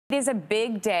It is a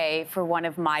big day for one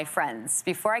of my friends.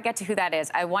 Before I get to who that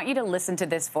is, I want you to listen to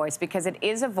this voice because it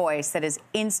is a voice that is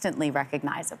instantly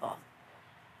recognizable.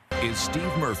 Is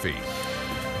Steve Murphy.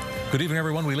 Good evening,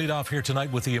 everyone. We lead off here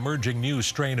tonight with the emerging new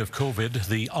strain of COVID,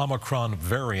 the Omicron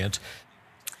variant.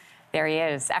 There he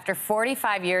is. After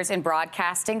 45 years in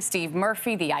broadcasting, Steve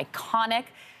Murphy, the iconic,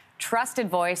 trusted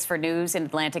voice for news in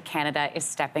Atlantic Canada, is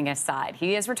stepping aside.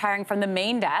 He is retiring from the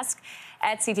main desk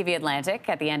at CTV Atlantic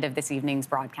at the end of this evening's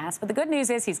broadcast. But the good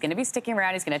news is he's going to be sticking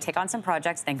around. He's going to take on some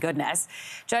projects, thank goodness.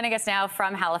 Joining us now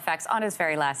from Halifax on his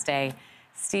very last day,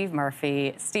 Steve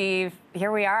Murphy. Steve,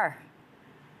 here we are.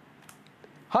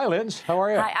 Hi, Linz. How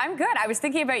are you? Hi, I'm good. I was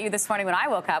thinking about you this morning when I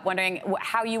woke up, wondering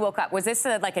how you woke up. Was this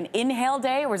like an inhale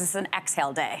day or was this an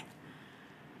exhale day?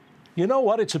 You know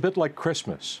what? It's a bit like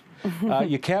Christmas.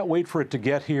 You can't wait for it to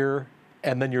get here,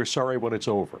 and then you're sorry when it's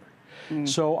over.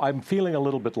 So I'm feeling a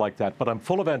little bit like that, but I'm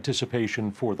full of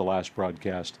anticipation for the last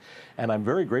broadcast, and I'm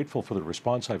very grateful for the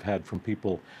response I've had from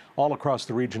people all across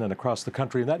the region and across the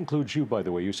country, and that includes you, by the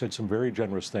way. You said some very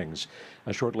generous things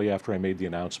shortly after I made the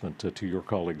announcement to your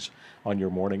colleagues on your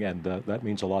morning, and that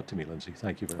means a lot to me, Lindsey.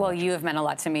 Thank you very much. Well, you have meant a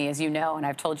lot to me, as you know, and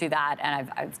I've told you that, and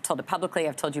I've told it publicly,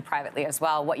 I've told you privately as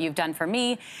well, what you've done for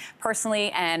me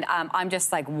personally, and I'm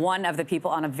just like one of the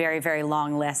people on a very, very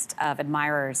long list of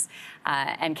admirers,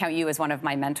 and count you as one of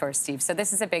my mentors, Steve. So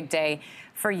this is a big day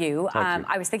for you. Thank you.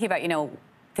 I was thinking about,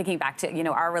 thinking back to,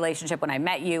 our relationship when I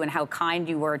met you and how kind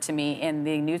you were to me in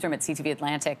the newsroom at CTV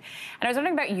Atlantic. And I was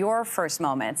wondering about your first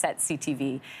moments at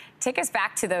CTV. Take us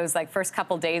back to those first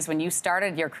couple days when you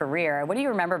started your career. What do you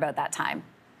remember about that time?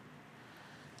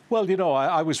 Well,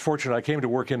 I was fortunate. I came to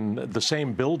work in the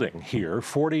same building here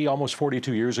almost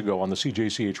 42 years ago on the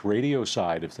CJCH radio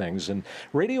side of things. And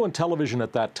radio and television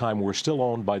at that time were still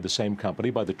owned by the same company,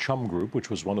 by the Chum Group, which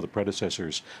was one of the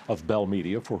predecessors of Bell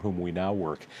Media, for whom we now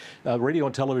work. Radio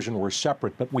and television were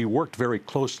separate, but we worked very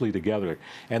closely together.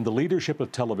 And the leadership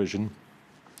of television,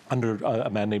 under a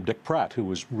man named Dick Pratt, who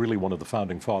was really one of the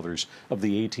founding fathers of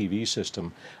the ATV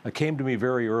system, came to me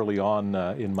very early on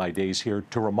in my days here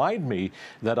to remind me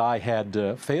that I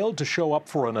had failed to show up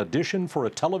for an audition for a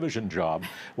television job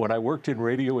when I worked in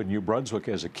radio in New Brunswick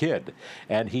as a kid.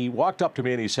 And he walked up to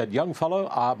me and he said, "Young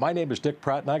fellow, my name is Dick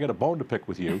Pratt and I got a bone to pick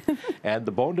with you." And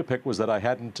the bone to pick was that I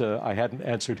hadn't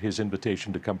answered his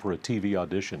invitation to come for a TV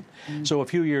audition. So a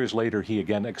few years later, he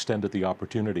again extended the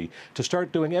opportunity to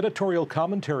start doing editorial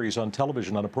commentary on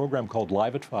television on a program called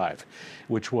Live at 5,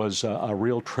 which was a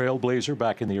real trailblazer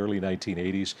back in the early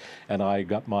 1980s. And I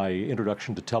got my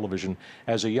introduction to television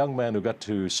as a young man who got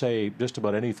to say just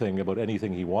about anything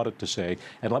he wanted to say.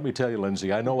 And let me tell you,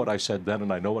 Lindsey, I know what I said then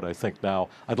and I know what I think now.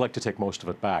 I'd like to take most of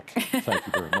it back. Thank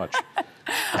you very much.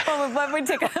 Well, when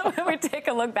we take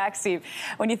a look back, Steve,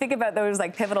 when you think about those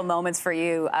pivotal moments for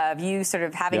you, of you sort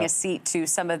of having a seat to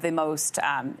some of the most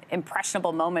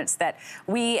impressionable moments that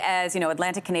we as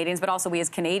Atlantic Canadians, but also we as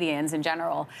Canadians in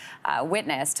general,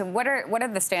 witnessed. What are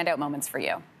the standout moments for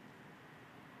you?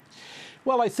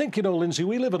 Well, I think, Lindsey,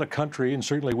 we live in a country, and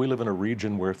certainly we live in a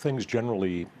region where things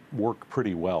generally work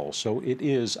pretty well. So it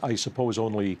is, I suppose,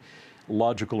 only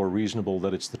logical or reasonable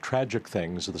that it's the tragic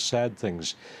things, the sad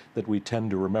things that we tend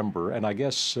to remember. And I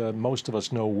guess most of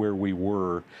us know where we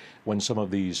were when some of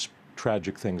these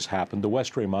tragic things happened. The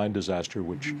Westray mine disaster,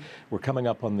 which we're coming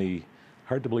up on the,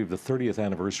 hard to believe, the 30th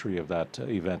anniversary of that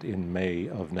event in May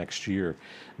of next year.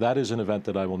 That is an event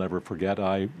that I will never forget.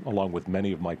 I, along with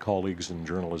many of my colleagues in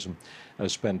journalism,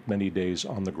 spent many days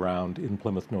on the ground in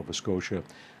Plymouth, Nova Scotia,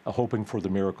 hoping for the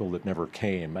miracle that never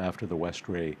came after the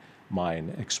Westray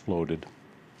mine exploded.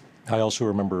 I also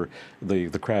remember the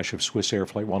crash of Swiss Air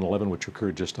Flight 111, which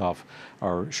occurred just off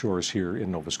our shores here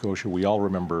in Nova Scotia. We all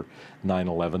remember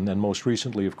 9/11, and most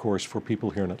recently, of course, for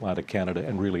people here in Atlantic Canada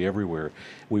and really everywhere,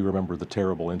 we remember the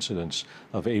terrible incidents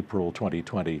of April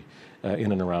 2020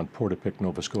 in and around Portapique,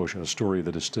 Nova Scotia, a story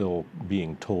that is still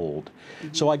being told.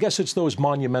 So I guess it's those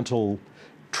monumental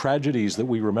tragedies that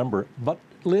we remember. But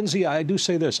Lindsey, I do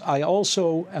say this, I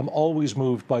also am always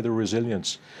moved by the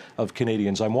resilience of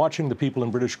Canadians. I'm watching the people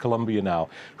in British Columbia now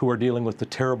who are dealing with the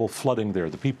terrible flooding there,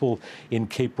 the people in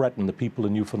Cape Breton, the people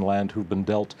in Newfoundland who've been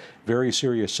dealt very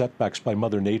serious setbacks by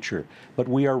Mother Nature. But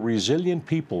we are resilient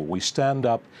people. We stand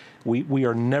up. We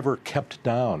are never kept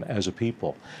down as a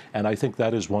people. And I think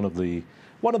that is one of the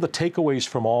takeaways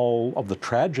from all of the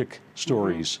tragic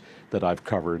stories that I've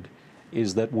covered,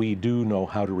 is that we do know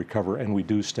how to recover and we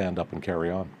do stand up and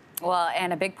carry on. Well,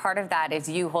 and a big part of that is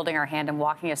you holding our hand and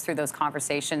walking us through those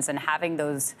conversations and having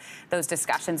those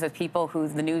discussions with people who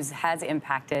the news has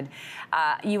impacted.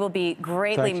 You will be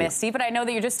greatly missed, Steve, but I know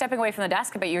that you're just stepping away from the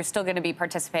desk, but you're still going to be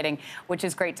participating, which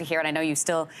is great to hear. And I know you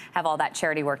still have all that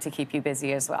charity work to keep you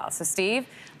busy as well. So, Steve,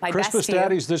 my best to you. Christmas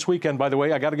Daddies this weekend, by the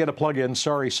way. I got to get a plug in.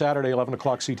 Sorry, Saturday, 11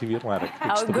 o'clock, CTV Atlantic.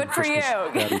 It's the good for Christmas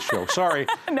you. Daddies show. Sorry.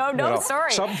 No,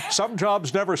 sorry. Some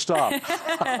jobs never stop.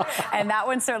 And that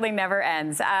one certainly never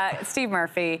ends. Steve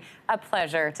Murphy, a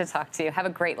pleasure to talk to you. Have a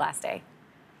great last day.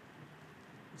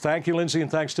 Thank you, Lindsay,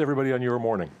 and thanks to everybody on your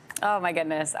morning. Oh, my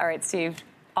goodness. All right, Steve,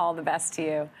 all the best to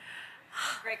you.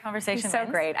 Great conversation. He's so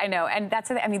great. I know. And that's,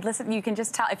 I mean, listen, you can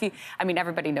just tell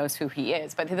everybody knows who he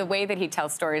is, but the way that he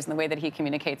tells stories and the way that he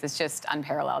communicates is just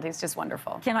unparalleled. He's just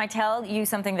wonderful. Can I tell you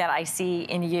something that I see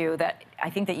in you that I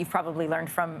think that you've probably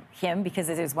learned from him, because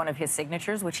it is one of his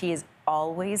signatures, which he is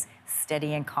always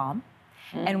steady and calm.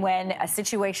 And when a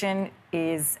situation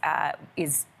is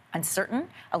uncertain,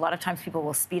 a lot of times people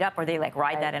will speed up or they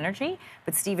ride that energy.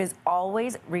 But Steve is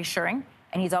always reassuring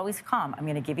and he's always calm. I'm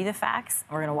going to give you the facts.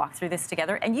 We're going to walk through this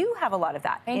together. And you have a lot of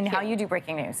that in how you do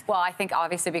breaking news. Well, I think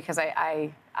obviously because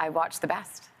I watch the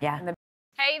best. Yeah.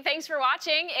 Hey, thanks for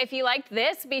watching. If you liked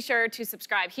this, be sure to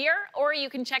subscribe here, or you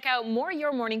can check out more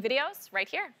Your Morning videos right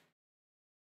here.